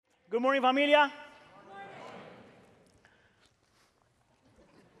Good morning, familia.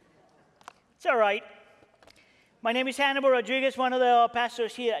 It's all right. My name is Hannibal Rodriguez, one of the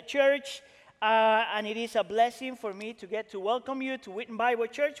pastors here at church, and it is a blessing for me to get to welcome you to Wheaton Bible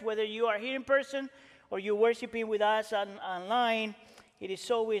Church, whether you are here in person or you're worshiping with us online. It is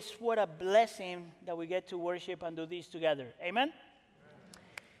always what a blessing that we get to worship and do this together. Amen?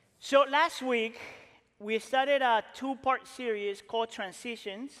 So last week, we started a two-part series called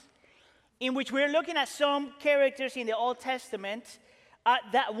Transitions, in which we're looking at some characters in the Old Testament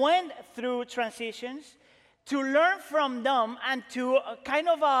that went through transitions, to learn from them and to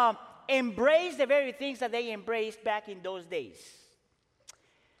embrace the very things that they embraced back in those days.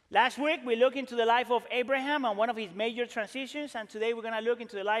 Last week, we looked into the life of Abraham and one of his major transitions, and today we're going to look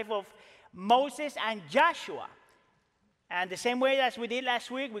into the life of Moses and Joshua. And the same way as we did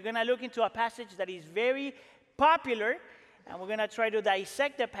last week, we're going to look into a passage that is very popular, and we're going to try to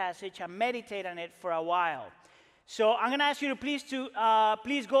dissect the passage and meditate on it for a while. So I'm going to ask you to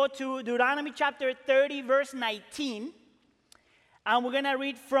please go to Deuteronomy chapter 30, verse 19. And we're going to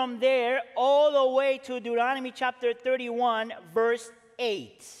read from there all the way to Deuteronomy chapter 31, verse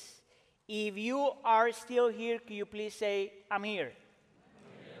 8. If you are still here, could you please say, I'm here?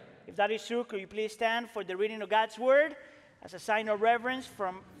 I'm here. If that is true, could you please stand for the reading of God's word as a sign of reverence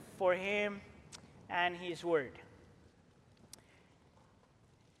for him and his word.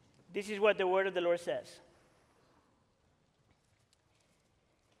 This is what the word of the Lord says.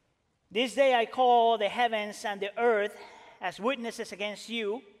 This day I call the heavens and the earth as witnesses against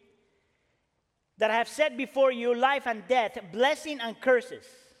you, that I have set before you life and death, blessing and curses.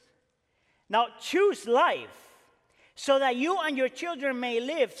 Now choose life, so that you and your children may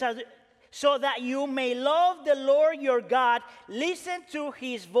live, so that you may love the Lord your God, listen to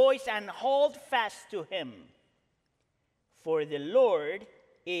his voice, and hold fast to him. For the Lord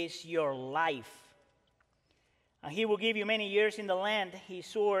is your life. And he will give you many years in the land he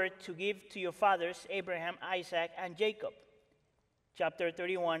swore to give to your fathers, Abraham, Isaac, and Jacob. Chapter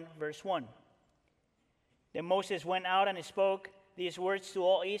 31, verse 1. Then Moses went out and spoke these words to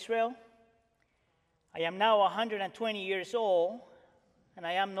all Israel. I am now 120 years old, and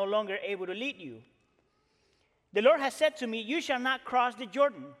I am no longer able to lead you. The Lord has said to me, you shall not cross the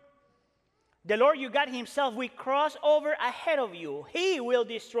Jordan. The Lord your God himself will cross over ahead of you. He will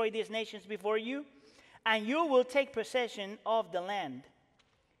destroy these nations before you, and you will take possession of the land.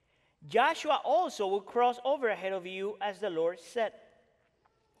 Joshua also will cross over ahead of you, as the Lord said.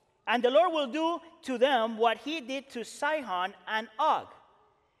 And the Lord will do to them what he did to Sihon and Og,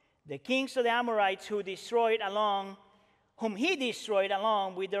 the kings of the Amorites whom he destroyed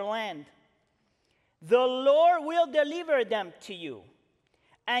along with their land. The Lord will deliver them to you,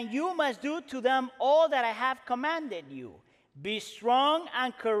 and you must do to them all that I have commanded you. Be strong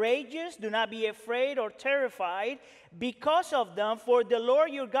and courageous. Do not be afraid or terrified because of them, for the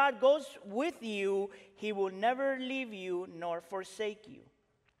Lord your God goes with you. He will never leave you nor forsake you.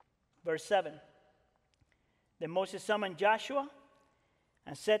 Verse 7. Then Moses summoned Joshua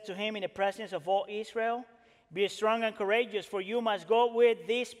and said to him in the presence of all Israel, be strong and courageous, for you must go with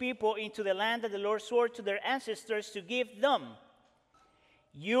these people into the land that the Lord swore to their ancestors to give them.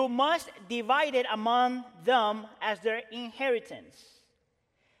 You must divide it among them as their inheritance.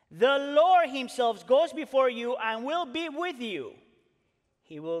 The Lord himself goes before you and will be with you.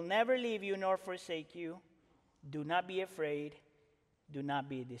 He will never leave you nor forsake you. Do not be afraid. Do not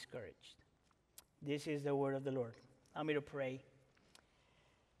be discouraged. This is the word of the Lord. I'm going to pray.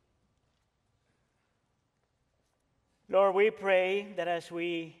 Lord, we pray that as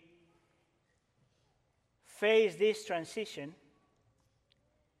we face this transition,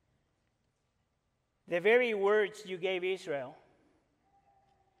 the very words you gave Israel,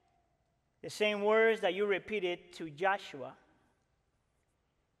 the same words that you repeated to Joshua,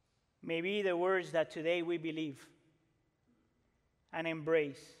 may be the words that today we believe and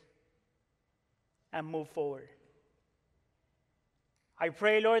embrace and move forward. I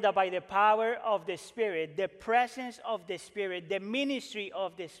pray, Lord, that by the power of the Spirit, the presence of the Spirit, the ministry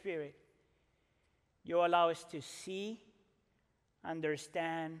of the Spirit, you allow us to see,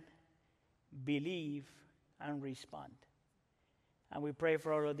 understand, believe, and respond. And we pray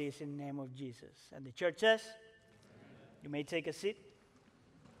for all of this in the name of Jesus. And the church says, you may take a seat.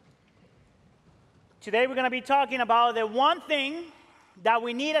 Today we're going to be talking about the one thing that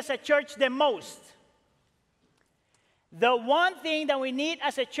we need as a church the most. The one thing that we need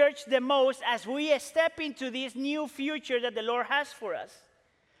as a church the most as we step into this new future that the Lord has for us.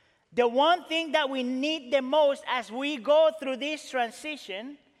 The one thing that we need the most as we go through this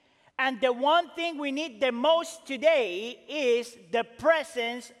transition, And the one thing we need the most today is the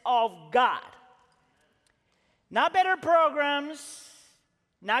presence of God. Not better programs,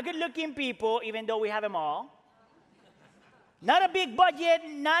 not good-looking people, even though we have them all. Not a big budget,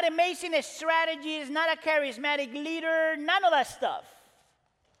 not amazing strategies, not a charismatic leader, none of that stuff.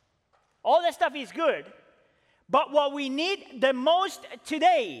 All that stuff is good. But what we need the most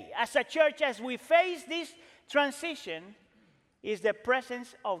today as a church as we face this transition is the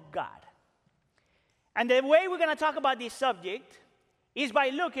presence of God. And the way we're going to talk about this subject is by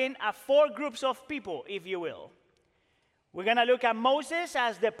looking at 4 groups of people, if you will. We're going to look at Moses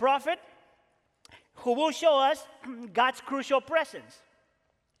as the prophet, who will show us God's crucial presence.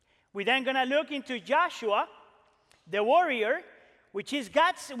 We're then going to look into Joshua, the warrior, he's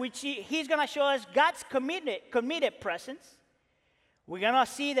going to show us God's committed presence. We're going to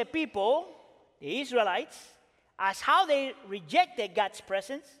see the people, the Israelites, as how they rejected God's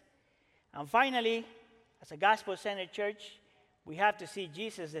presence. And finally, as a gospel-centered church, we have to see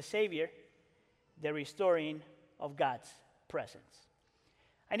Jesus, the Savior, the restoring of God's presence.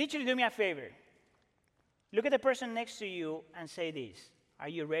 I need you to do me a favor. Look at the person next to you and say this. Are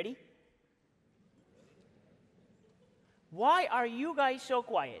you ready? Why are you guys so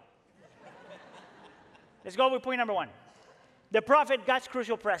quiet? Let's go with point number 1. The prophet, God's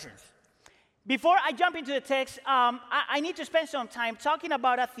crucial presence. Before I jump into the text, I need to spend some time talking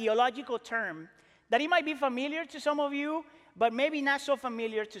about a theological term that it might be familiar to some of you, but maybe not so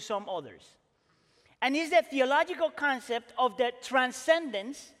familiar to some others. And it's the theological concept of the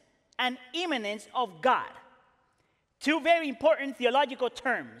transcendence and immanence of God. 2 very important theological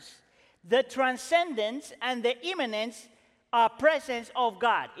terms. The transcendence and the immanence presence of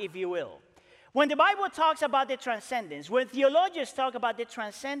God, if you will. When the Bible talks about the transcendence, when theologians talk about the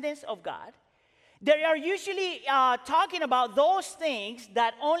transcendence of God, they are usually talking about those things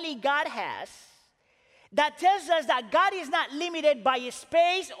that only God has, that tells us that God is not limited by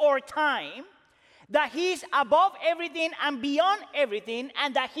space or time, that He's above everything and beyond everything,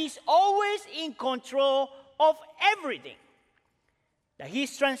 and that He's always in control of everything, that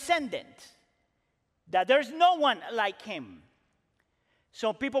He's transcendent, that there's no one like Him.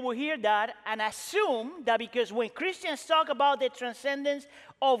 Some people will hear that and assume that because when Christians talk about the transcendence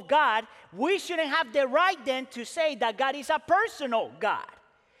of God, we shouldn't have the right then to say that God is a personal God.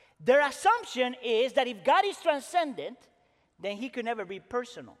 Their assumption is that if God is transcendent, then He could never be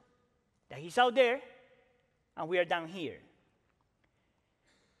personal, that He's out there and we are down here.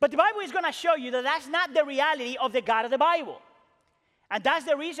 But the Bible is going to show you that that's not the reality of the God of the Bible. And that's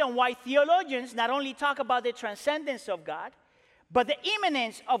the reason why theologians not only talk about the transcendence of God, but the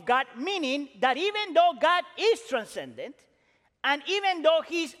immanence of God, meaning that even though God is transcendent, and even though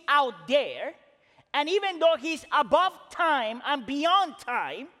He's out there, and even though He's above time and beyond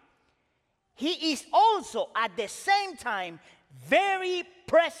time, He is also at the same time very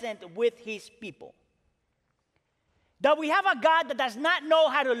present with His people. That we have a God that does not know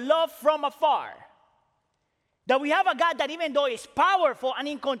how to love from afar. That we have a God that even though He's powerful and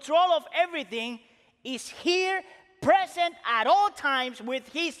in control of everything, is here, present at all times with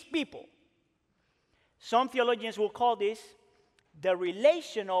His people. Some theologians will call this the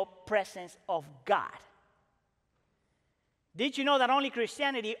relational presence of God. Did you know that only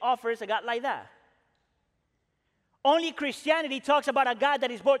Christianity offers a God like that? Only Christianity talks about a God that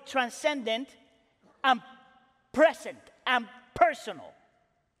is both transcendent and present and personal.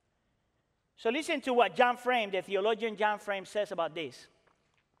 So listen to what John Frame, the theologian John Frame, says about this.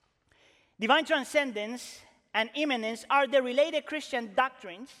 Divine transcendence and immanence are the related Christian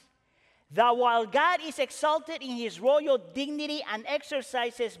doctrines that while God is exalted in His royal dignity and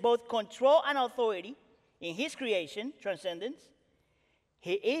exercises both control and authority in His creation, transcendence,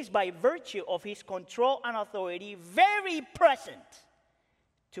 He is by virtue of His control and authority very present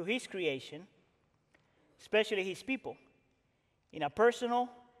to His creation, especially His people, in a personal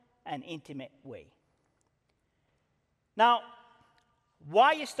and intimate way. Now,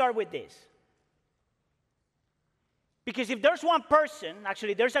 why start with this? Because if there's one person,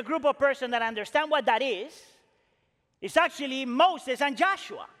 actually there's a group of persons that understand what that is, it's actually Moses and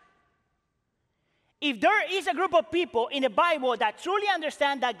Joshua. If there is a group of people in the Bible that truly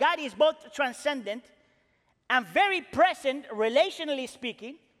understand that God is both transcendent and very present, relationally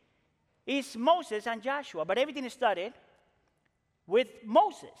speaking, it's Moses and Joshua. But everything started with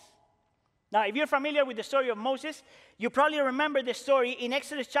Moses. Now, if you're familiar with the story of Moses, you probably remember the story in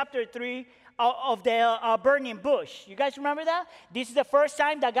Exodus chapter 3 of the burning bush. You guys remember that? This is the first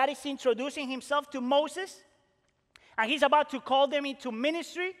time that God is introducing Himself to Moses, and He's about to call them into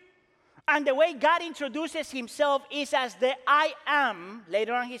ministry. And the way God introduces himself is as the I am.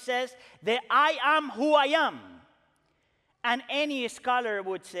 Later on he says, the I am who I am. And any scholar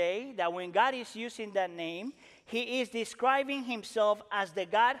would say that when God is using that name, he is describing himself as the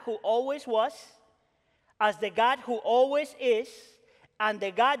God who always was, as the God who always is, and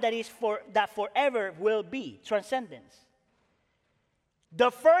the God that forever will be, transcendence. The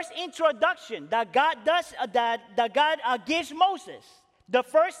first introduction that God does, that God gives Moses, the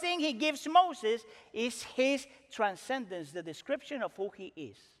first thing he gives Moses is his transcendence, the description of who he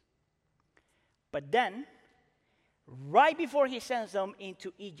is. But then, right before he sends them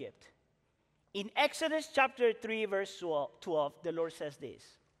into Egypt, in Exodus chapter 3, verse 12, the Lord says this.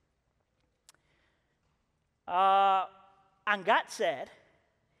 And God said,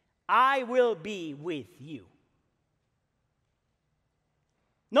 I will be with you.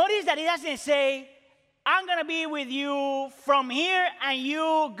 Notice that he doesn't say, I'm going to be with you from here and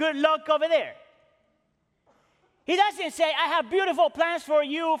you good luck over there. He doesn't say, I have beautiful plans for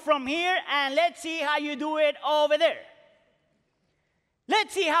you from here and let's see how you do it over there.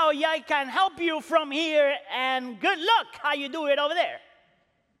 Let's see how I can help you from here and good luck how you do it over there.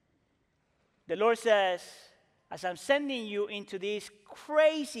 The Lord says, as I'm sending you into this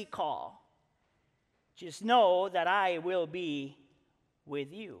crazy call, just know that I will be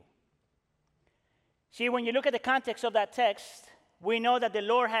with you. See, when you look at the context of that text, we know that the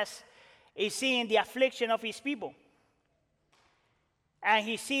Lord is seeing the affliction of his people. And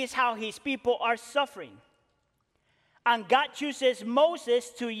he sees how his people are suffering. And God chooses Moses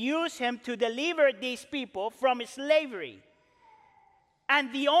to use him to deliver these people from slavery.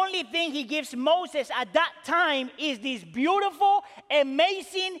 And the only thing he gives Moses at that time is this beautiful,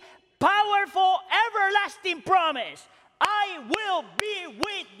 amazing, powerful, everlasting promise. I will be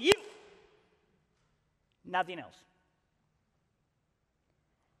with you. Nothing else.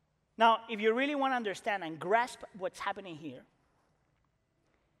 Now, if you really want to understand and grasp what's happening here,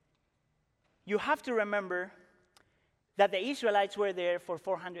 you have to remember that the Israelites were there for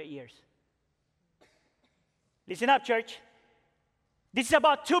 400 years. Listen up, church. This is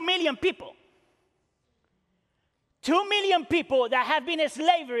about 2 million people. 2 million people that have been in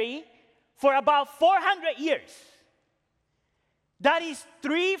slavery for about 400 years. That is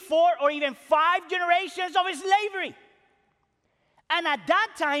 3, 4, or even 5 generations of slavery. And at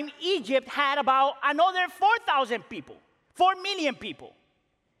that time, Egypt had about another 4,000 people, 4 million people.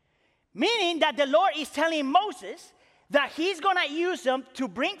 Meaning that the Lord is telling Moses that he's going to use them to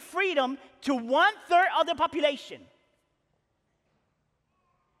bring freedom to 1/3 of the population.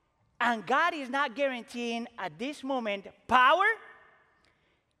 And God is not guaranteeing at this moment power.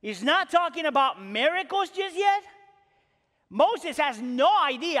 He's not talking about miracles just yet. Moses has no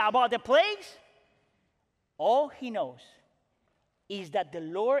idea about the plagues. All he knows is that the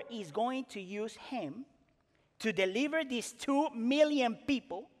Lord is going to use him to deliver these 2 million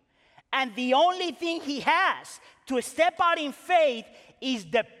people. And the only thing he has to step out in faith is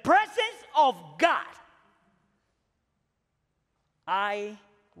the presence of God. I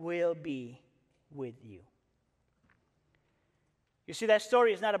will be with you. You see, that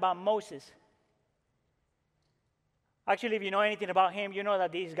story is not about Moses. Actually, if you know anything about him, you know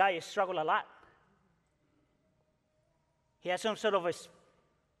that this guy struggled a lot. He had some sort of a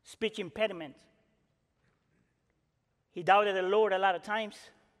speech impediment. He doubted the Lord a lot of times.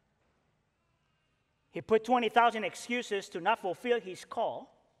 He put 20,000 excuses to not fulfill his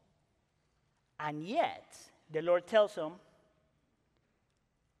call. And yet, the Lord tells him,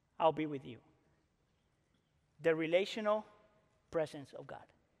 I'll be with you. The relational presence of God.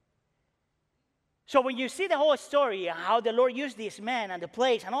 So when you see the whole story, how the Lord used this man and the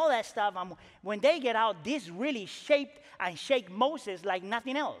place and all that stuff, when they get out, this really shaped and shake Moses like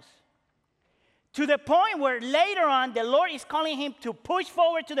nothing else. To the point where later on, the Lord is calling him to push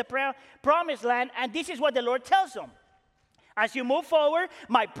forward to the promised land, and this is what the Lord tells him. As you move forward,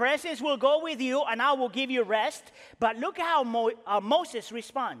 my presence will go with you, and I will give you rest. But look how Moses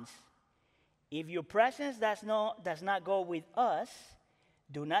responds. If your presence does not go with us,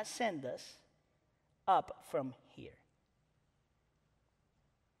 do not send us up from here.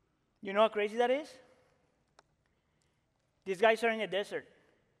 You know how crazy that is? These guys are in the desert.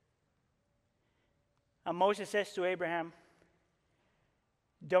 And Moses says to Abraham,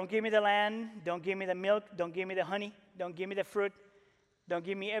 don't give me the land, don't give me the milk, don't give me the honey, don't give me the fruit, don't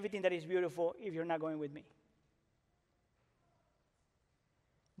give me everything that is beautiful if you're not going with me.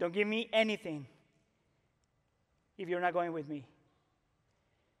 Don't give me anything if you're not going with me.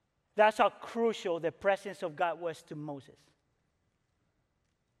 That's how crucial the presence of God was to Moses.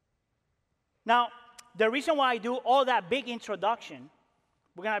 Now, the reason why I do all that big introduction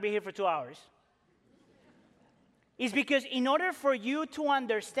We're going to be here for 2 hours. Is because in order for you to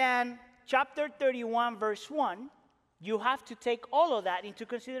understand chapter 31, verse 1, you have to take all of that into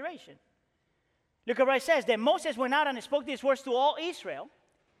consideration. Look at what it says. Then Moses went out and spoke these words to all Israel.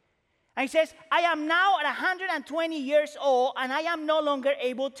 And he says, I am now at 120 years old, and I am no longer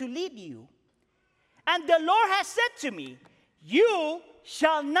able to lead you. And the Lord has said to me, you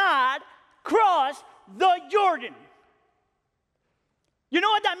shall not cross the Jordan. You know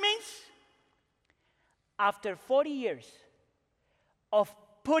what that means? After 40 years of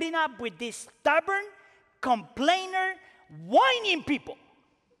putting up with this stubborn, complainer, whining people,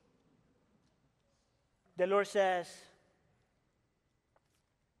 the Lord says,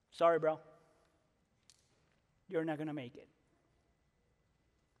 sorry, bro. You're not going to make it.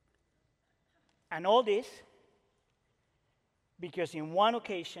 And all this because in one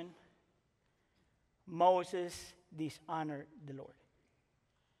occasion, Moses dishonored the Lord.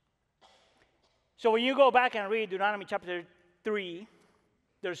 So when you go back and read Deuteronomy chapter 3,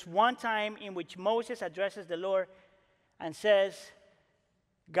 there's one time in which Moses addresses the Lord and says,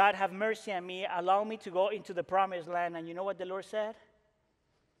 God, have mercy on me. Allow me to go into the promised land. And you know what the Lord said?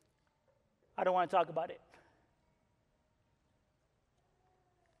 I don't want to talk about it.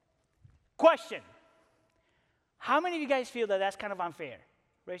 Question. How many of you guys feel that that's kind of unfair?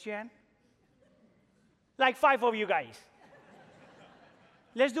 Raise your hand. Like 5 of you guys.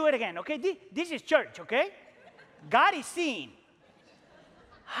 Let's do it again, okay? This is church, okay? God is seeing.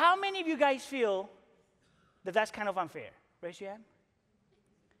 How many of you guys feel that that's kind of unfair? Raise your hand.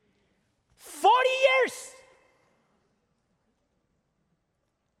 40 years.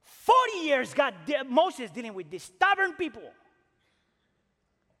 40 years Moses dealing with these stubborn people.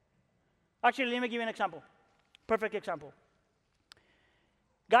 Actually, let me give you an example. Perfect example.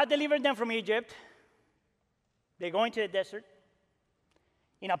 God delivered them from Egypt. They go into the desert.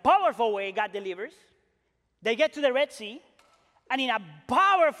 In a powerful way, God delivers. They get to the Red Sea. And in a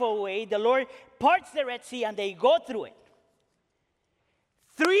powerful way, the Lord parts the Red Sea and they go through it.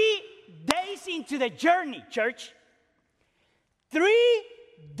 3 days into the journey, church. 3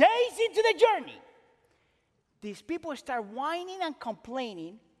 days into the journey. These people start whining and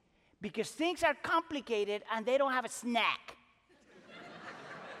complaining because things are complicated and they don't have a snack.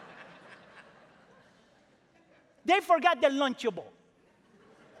 They forgot the Lunchable.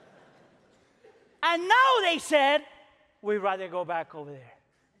 And now they said, we'd rather go back over there.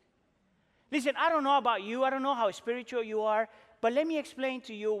 Listen, I don't know about you. I don't know how spiritual you are. But let me explain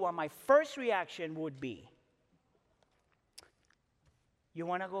to you what my first reaction would be. You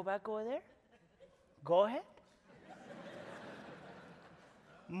want to go back over there? Go ahead.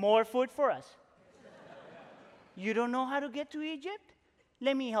 More food for us. You don't know how to get to Egypt?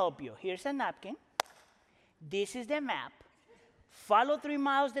 Let me help you. Here's a napkin. This is the map. Follow 3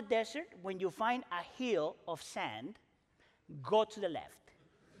 miles the desert. When you find a hill of sand, go to the left.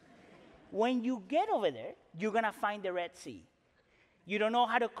 When you get over there, you're going to find the Red Sea. You don't know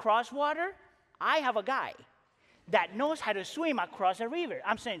how to cross water? I have a guy that knows how to swim across a river.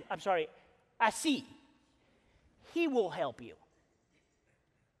 A sea. He will help you.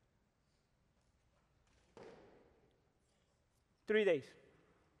 Three days.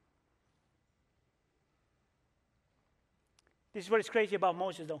 This is what is crazy about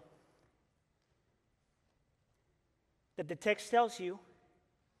Moses, though. That the text tells you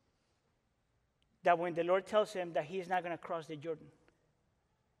that when the Lord tells him that he is not going to cross the Jordan,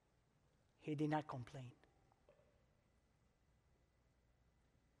 he did not complain.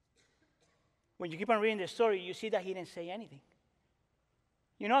 When you keep on reading the story, you see that he didn't say anything.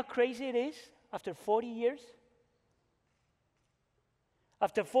 You know how crazy it is after 40 years?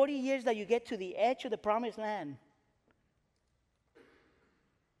 After 40 years that you get to the edge of the promised land,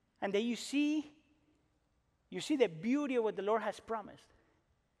 and then you see the beauty of what the Lord has promised.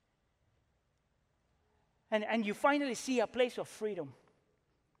 And you finally see a place of freedom.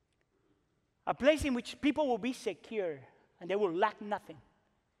 A place in which people will be secure and they will lack nothing.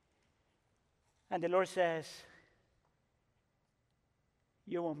 And the Lord says,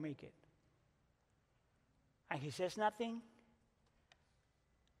 you won't make it. And he says nothing.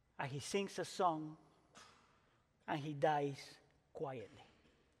 And he sings a song. And he dies quietly.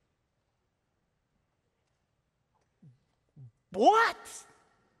 What?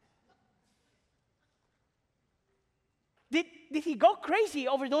 Did he go crazy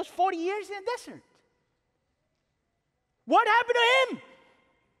over those 40 years in the desert? What happened to him?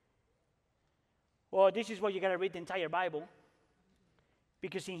 Well, this is what you got to read the entire Bible.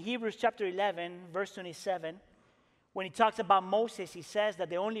 Because in Hebrews chapter 11, verse 27, when he talks about Moses, he says that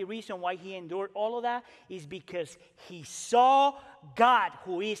the only reason why he endured all of that is because he saw God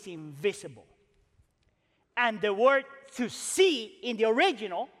who is invisible. And the word to see in the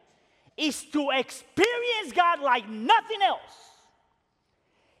original is to experience God like nothing else.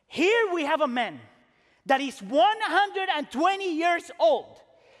 Here we have a man that is 120 years old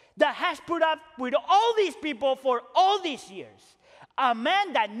that has put up with all these people for all these years. A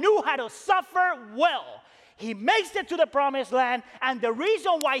man that knew how to suffer well. He makes it to the promised land, and the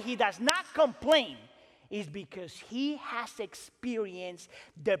reason why he does not complain is because he has experienced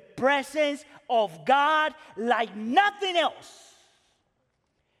the presence of God like nothing else.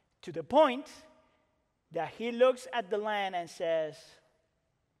 To the point that he looks at the land and says,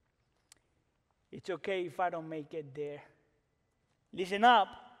 it's okay if I don't make it there. Listen up.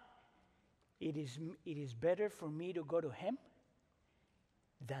 It is better for me to go to him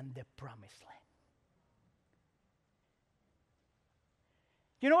than the promised land.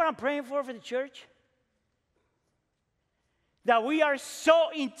 You know what I'm praying for the church? That we are so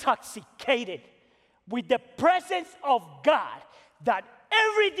intoxicated with the presence of God that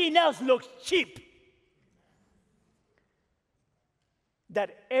everything else looks cheap.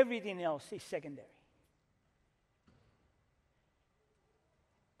 That everything else is secondary.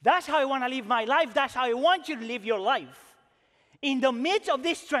 That's how I want to live my life. That's how I want you to live your life. In the midst of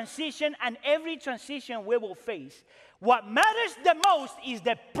this transition and every transition we will face, what matters the most is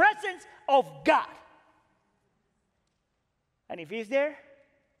the presence of God. And if He's there,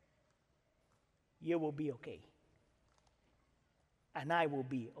 you will be okay. And I will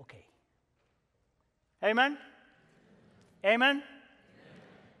be okay. Amen? Amen?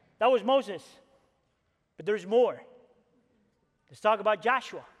 That was Moses. But there's more. Let's talk about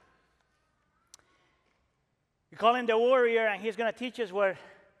Joshua. We call him the warrior, and he's going to teach us what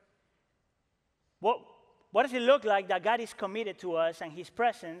does it look like that God is committed to us and His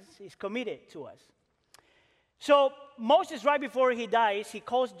presence is committed to us. So Moses, right before he dies, he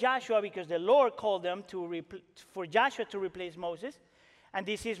calls Joshua because the Lord called them for Joshua to replace Moses. And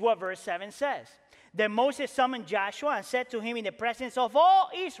this is what verse 7 says. Then Moses summoned Joshua and said to him in the presence of all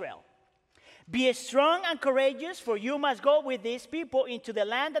Israel, "Be strong and courageous, for you must go with these people into the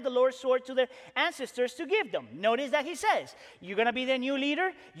land that the Lord swore to their ancestors to give them." Notice that he says, you're going to be the new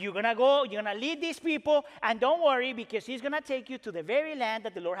leader. You're going to go, you're going to lead these people. And don't worry, because He's going to take you to the very land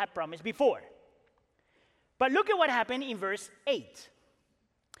that the Lord had promised before. But look at what happened in verse 8.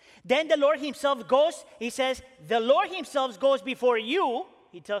 Then the Lord Himself goes, he says, the Lord Himself goes before you,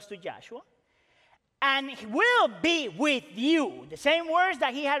 he tells to Joshua, and He will be with you. The same words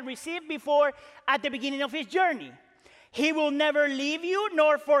that he had received before at the beginning of his journey. He will never leave you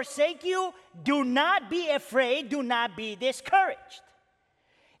nor forsake you. Do not be afraid. Do not be discouraged.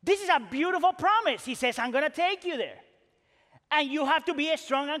 This is a beautiful promise. He says, I'm going to take you there. And you have to be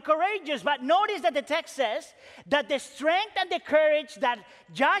strong and courageous. But notice that the text says that the strength and the courage that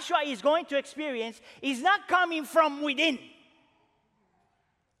Joshua is going to experience is not coming from within.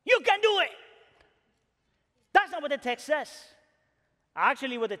 You can do it. That's not what the text says.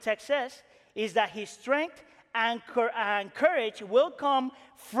 Actually, what the text says is that his strength and courage will come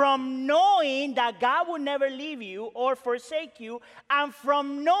from knowing that God will never leave you or forsake you, and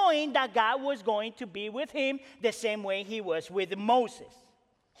from knowing that God was going to be with him the same way He was with Moses.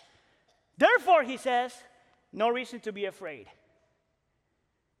 Therefore, he says, no reason to be afraid.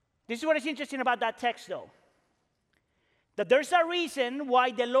 This is what is interesting about that text, though. That there's a reason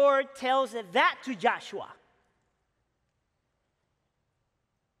why the Lord tells that to Joshua.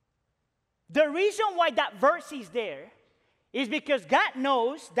 The reason why that verse is there is because God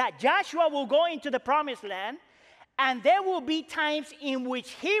knows that Joshua will go into the promised land, and there will be times in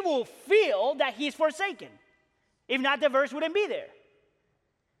which he will feel that he's forsaken. If not, the verse wouldn't be there.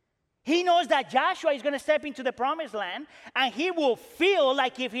 He knows that Joshua is going to step into the promised land, and he will feel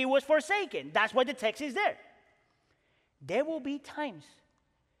like if he was forsaken. That's why the text is there. There will be times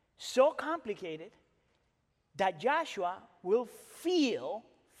so complicated that Joshua will feel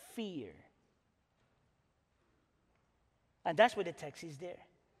fear. And that's why the text is there.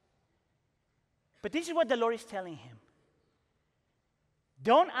 But this is what the Lord is telling him.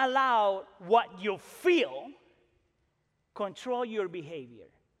 Don't allow what you feel control your behavior.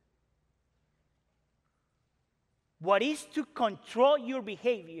 What is to control your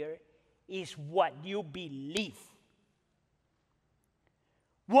behavior is what you believe.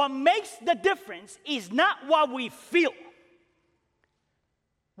 What makes the difference is not what we feel.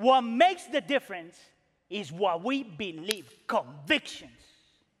 What makes the difference is what we believe, convictions.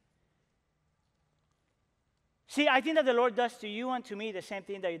 See, I think that the Lord does to you and to me the same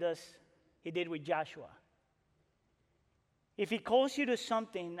thing that He did with Joshua. If he calls you to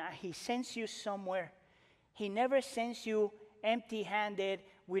something, he sends you somewhere. He never sends you empty-handed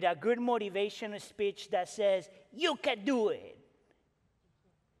with a good motivational speech that says, you can do it.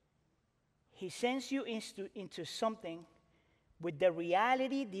 He sends you into something with the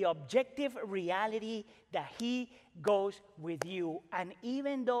reality, the objective reality that he goes with you. And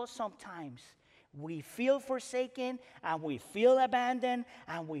even though sometimes we feel forsaken and we feel abandoned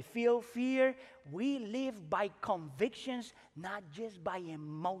and we feel fear, we live by convictions, not just by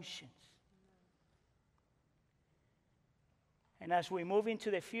emotions. And as we move into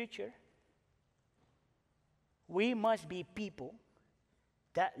the future, we must be people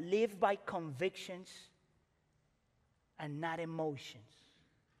that live by convictions and not emotions.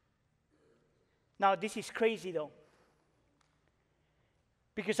 Now, this is crazy, though.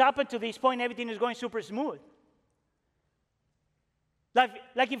 Because up until this point, everything is going super smooth.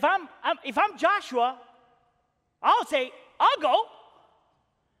 Like if I'm Joshua, I'll say, I'll go.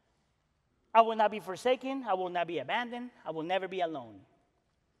 I will not be forsaken. I will not be abandoned. I will never be alone.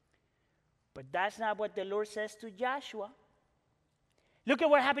 But that's not what the Lord says to Joshua. Look at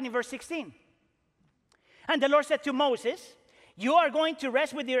what happened in verse 16. And the Lord said to Moses, you are going to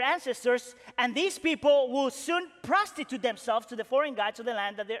rest with your ancestors, and these people will soon prostitute themselves to the foreign gods of the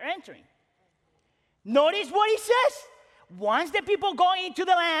land that they're entering. Notice what he says. Once the people go into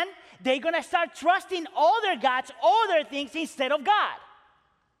the land, they're going to start trusting other gods, other things instead of God.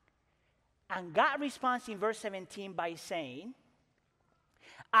 And God responds in verse 17 by saying,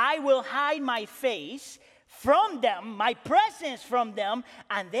 I will hide my face from them, my presence from them,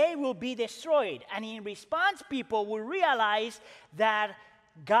 and they will be destroyed. And in response, people will realize that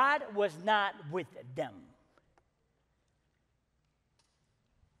God was not with them.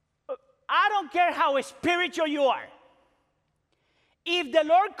 I don't care how spiritual you are. If the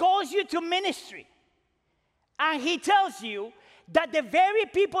Lord calls you to ministry, and he tells you that the very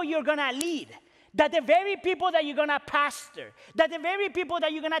people you're going to lead, that the very people that you're going to pastor, that the very people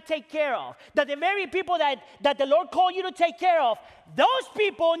that you're going to take care of, that the very people that the Lord called you to take care of, those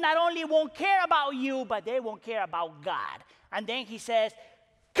people not only won't care about you, but they won't care about God. And then he says,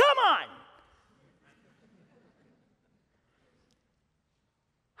 come on.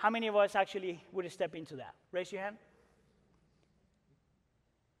 How many of us actually would step into that? Raise your hand.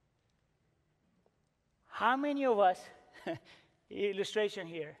 How many of us, illustration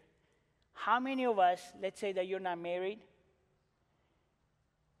here, how many of us, let's say that you're not married,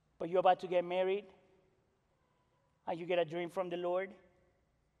 but you're about to get married, and you get a dream from the Lord,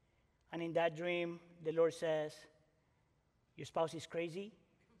 and in that dream, the Lord says, your spouse is crazy,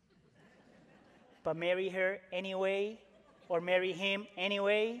 but marry her anyway, or marry him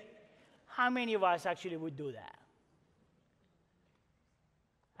anyway? How many of us actually would do that?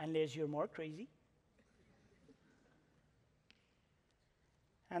 Unless you're more crazy.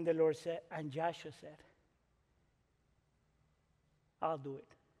 And the Lord said, and Joshua said, I'll do it.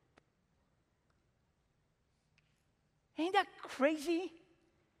 Ain't that crazy?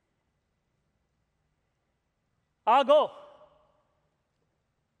 I'll go.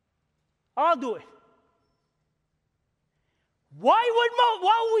 I'll do it.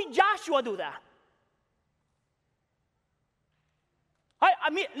 Why would Joshua do that? I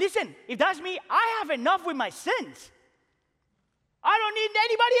mean, listen, if that's me, I have enough with my sins. I don't need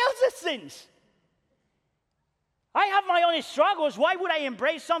anybody else's sins. I have my own struggles. Why would I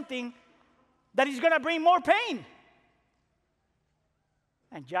embrace something that is going to bring more pain?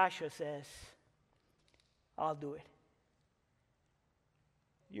 And Joshua says, I'll do it.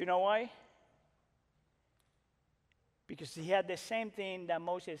 You know why? Because he had the same thing that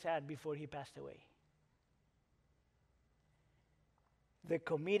Moses had before he passed away. The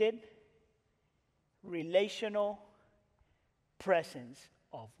committed, relational presence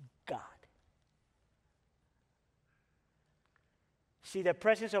of God. See, the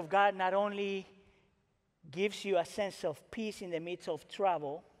presence of God not only gives you a sense of peace in the midst of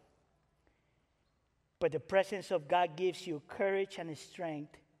trouble, but the presence of God gives you courage and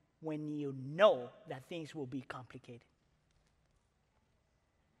strength when you know that things will be complicated.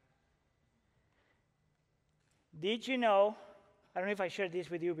 Did you know, I don't know if I shared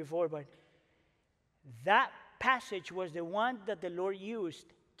this with you before, but that passage was the one that the Lord used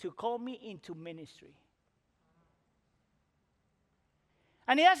to call me into ministry.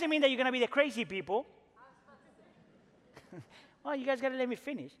 And it doesn't mean that you're going to be the crazy people. Well, you guys got to let me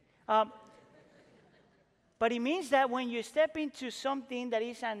finish. But it means that when you step into something that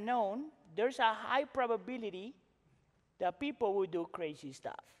is unknown, there's a high probability that people will do crazy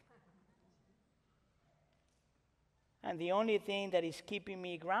stuff. And the only thing that is keeping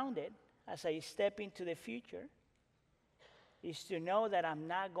me grounded as I step into the future is to know that I'm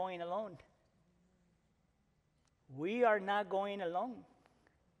not going alone. We are not going alone.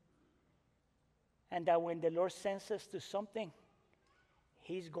 And that when the Lord sends us to something,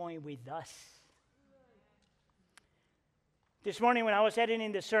 He's going with us. This morning when I was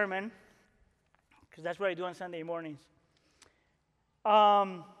editing the sermon, because that's what I do on Sunday mornings,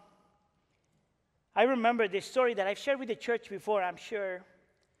 I remember this story that I've shared with the church before, I'm sure,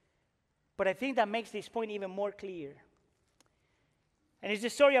 but I think that makes this point even more clear. And it's the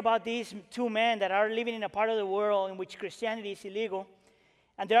story about these two men that are living in a part of the world in which Christianity is illegal,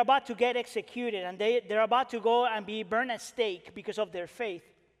 and they're about to get executed, and they're about to go and be burned at stake because of their faith.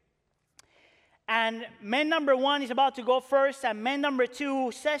 And man number one is about to go first, and man number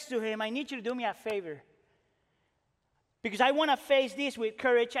two says to him, I need you to do me a favor. Because I want to face this with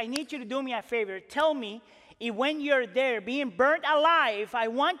courage, I need you to do me a favor. Tell me, if when you're there being burnt alive, I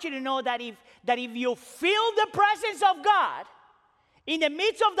want you to know that if you feel the presence of God in the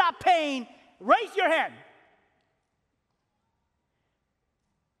midst of that pain, raise your hand.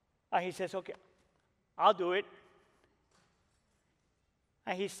 And he says, okay, I'll do it.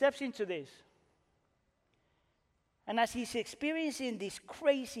 And he steps into this. And as he's experiencing this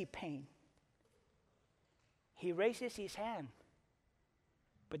crazy pain, he raises his hand.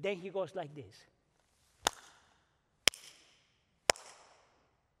 But then he goes like this.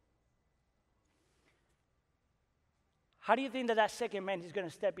 How do you think that second man is going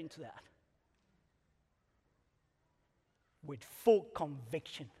to step into that? With full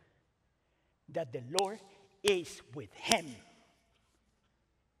conviction that the Lord is with him.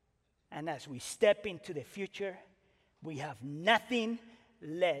 And as we step into the future, we have nothing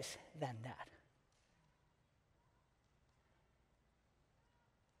less than that.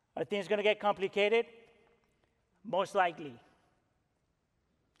 Are things going to get complicated? Most likely.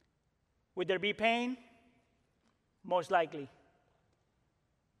 Would there be pain? Most likely.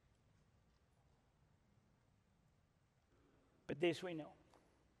 But this we know,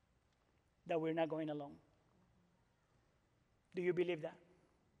 that we're not going alone. Do you believe that?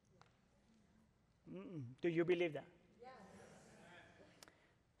 Do you believe that? Yes.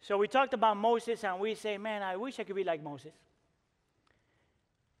 So we talked about Moses, and we say, man, I wish I could be like Moses.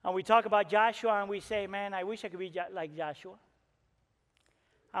 And we talk about Joshua, and we say, man, I wish I could be like Joshua.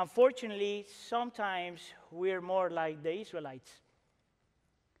 Unfortunately, sometimes we're more like the Israelites,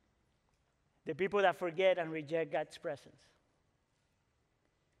 the people that forget and reject God's presence.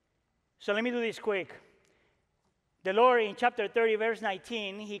 So let me do this quick. The Lord, in chapter 30, verse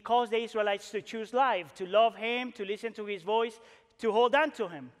 19, he calls the Israelites to choose life, to love him, to listen to his voice, to hold on to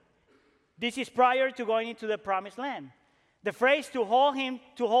him. This is prior to going into the promised land. The phrase to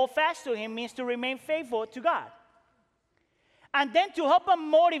hold fast to him means to remain faithful to God. And then to help them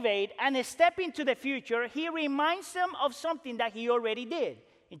motivate and step into the future, he reminds them of something that he already did.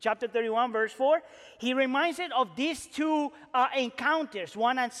 In chapter 31, verse 4, he reminds it of these two encounters,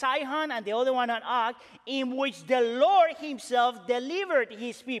 one on Sihon and the other one on Og, in which the Lord himself delivered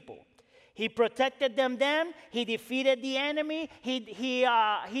his people. He protected them, he defeated the enemy,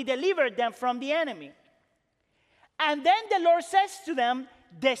 he delivered them from the enemy. And then the Lord says to them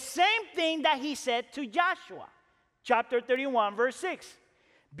the same thing that he said to Joshua. Chapter 31, verse 6.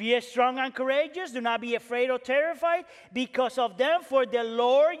 Be strong and courageous. Do not be afraid or terrified because of them. For the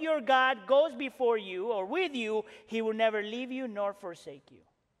Lord your God goes before you or with you. He will never leave you nor forsake you.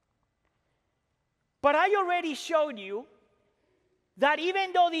 But I already showed you that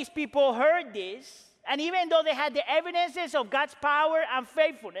even though these people heard this, and even though they had the evidences of God's power and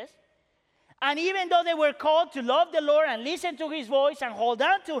faithfulness, and even though they were called to love the Lord and listen to his voice and hold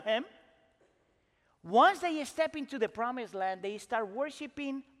on to him, once they step into the promised land, they start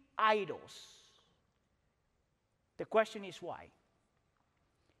worshiping idols. The question is why?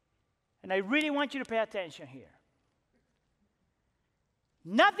 And I really want you to pay attention here.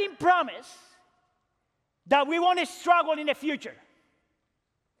 Nothing promised that we won't struggle in the future.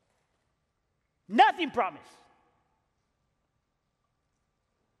 Nothing promised.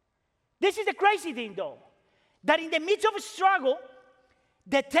 This is the crazy thing, though, that in the midst of a struggle,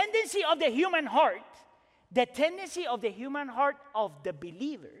 the tendency of the human heart of the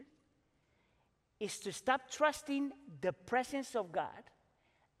believer is to stop trusting the presence of God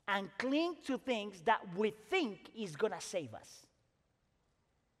and cling to things that we think is going to save us.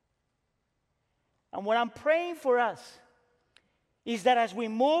 And what I'm praying for us is that as we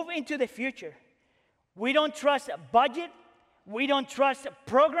move into the future, we don't trust a budget, we don't trust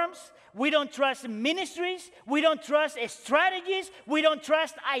programs, we don't trust ministries, we don't trust strategies, we don't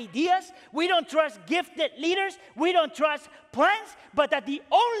trust ideas, we don't trust gifted leaders, we don't trust plans, but that the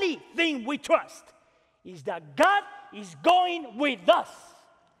only thing we trust is that God is going with us.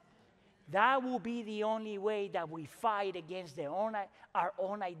 That will be the only way that we fight against our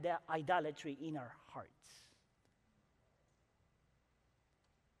own idolatry in our hearts.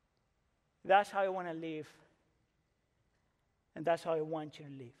 That's how I want to live. And that's how I want you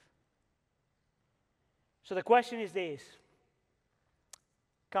to live. So the question is this: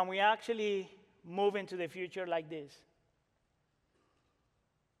 can we actually move into the future like this?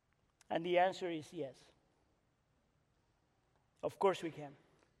 And the answer is yes. Of course we can.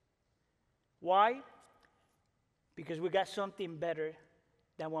 Why? Because we got something better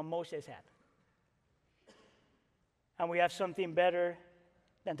than what Moses had. And we have something better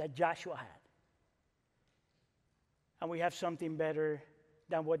than that Joshua had. And we have something better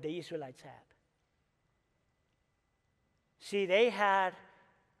than what the Israelites had. See, they had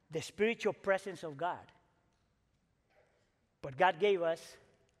the spiritual presence of God. But God gave us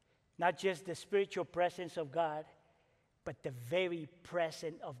not just the spiritual presence of God, but the very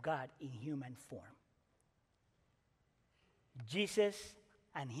presence of God in human form. Jesus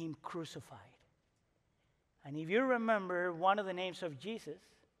and Him crucified. And if you remember, one of the names of Jesus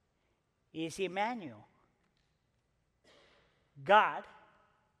is Emmanuel. God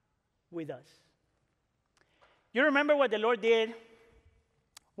with us. You remember what the Lord did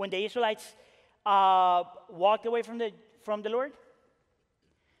when the Israelites walked away from the Lord?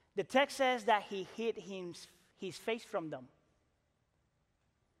 The text says that He hid his face from them,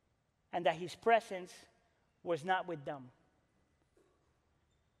 and that His presence was not with them.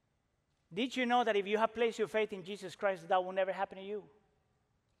 Did you know that if you have placed your faith in Jesus Christ, that will never happen to you?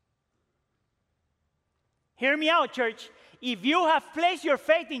 Hear me out, church. If you have placed your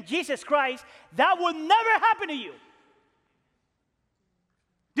faith in Jesus Christ, that will never happen to you.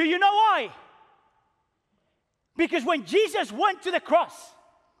 Do you know why? Because when Jesus went to the cross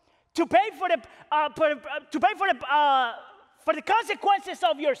to pay for the consequences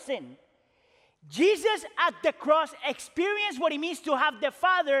of your sin, Jesus at the cross experienced what it means to have the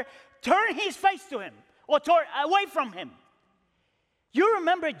Father turn His face to Him or turn away from Him. You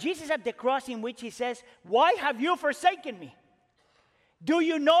remember Jesus at the cross, in which He says, "Why have you forsaken me?" Do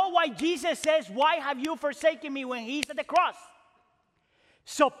you know why Jesus says, "Why have you forsaken me," when He's at the cross?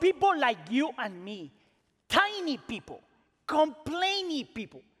 So people like you and me, tiny people, complaining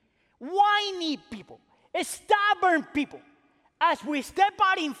people, whiny people, stubborn people, as we step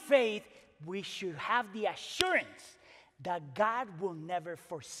out in faith, we should have the assurance that God will never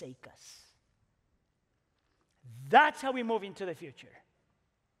forsake us. That's how we move into the future.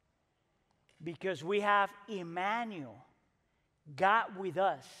 Because we have Emmanuel, God with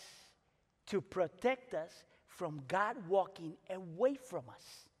us, to protect us from God walking away from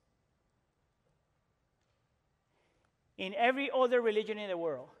us. In every other religion in the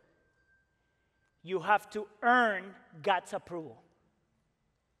world, you have to earn God's approval.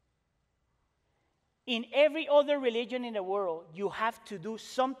 In every other religion in the world, you have to do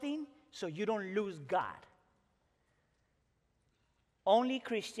something so you don't lose God. Only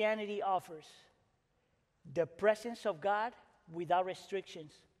Christianity offers the presence of God without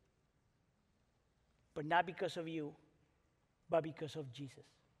restrictions. But not because of you, but because of Jesus.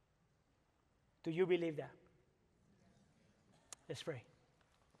 Do you believe that? Let's pray.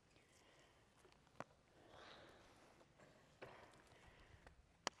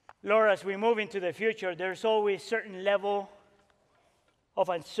 Lord, as we move into the future, there's always a certain level of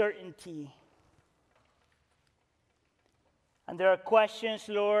uncertainty. And there are questions,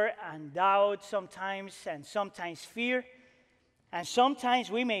 Lord, and doubts sometimes, and sometimes fear. And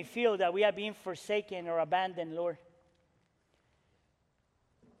sometimes we may feel that we are being forsaken or abandoned, Lord.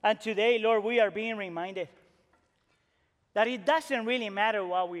 And today, Lord, we are being reminded that it doesn't really matter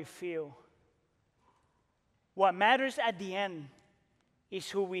what we feel. What matters at the end is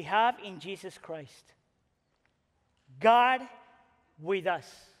who we have in Jesus Christ. God with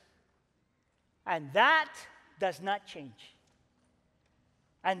us. And that does not change.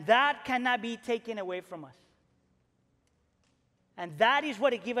 And that cannot be taken away from us. And that is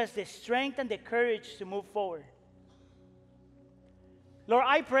what gives us the strength and the courage to move forward. Lord,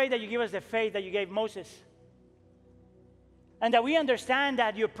 I pray that you give us the faith that you gave Moses. And that we understand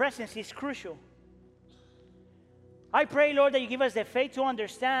that your presence is crucial. I pray, Lord, that you give us the faith to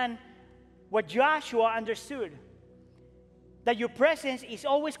understand what Joshua understood. That your presence is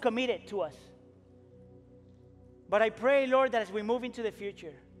always committed to us. But I pray, Lord, that as we move into the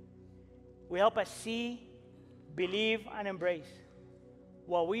future, we help us see, believe, and embrace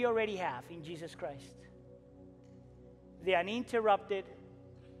what we already have in Jesus Christ. The uninterrupted,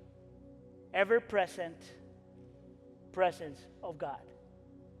 ever-present presence of God.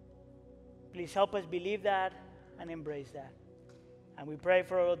 Please help us believe that and embrace that. And we pray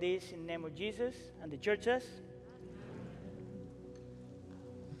for all of this in the name of Jesus, and the church says.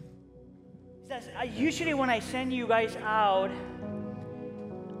 Usually when I send you guys out,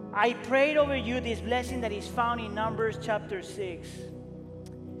 I prayed over you this blessing that is found in Numbers chapter 6.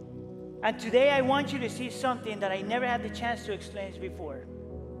 And today I want you to see something that I never had the chance to explain before.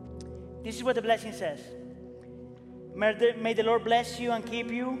 This is what the blessing says. May the Lord bless you and keep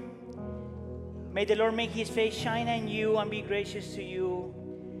you. May the Lord make his face shine on you and be gracious to you.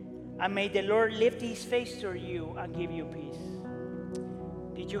 And may the Lord lift his face toward you and give you peace.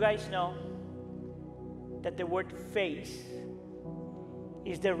 Did you guys know that the word face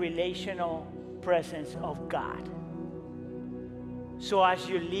is the relational presence of God? So as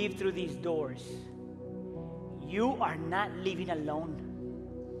you leave through these doors, you are not living alone.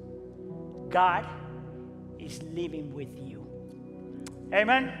 God is living with you.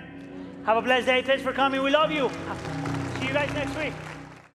 Amen. Have a blessed day. Thanks for coming. We love you. See you guys next week.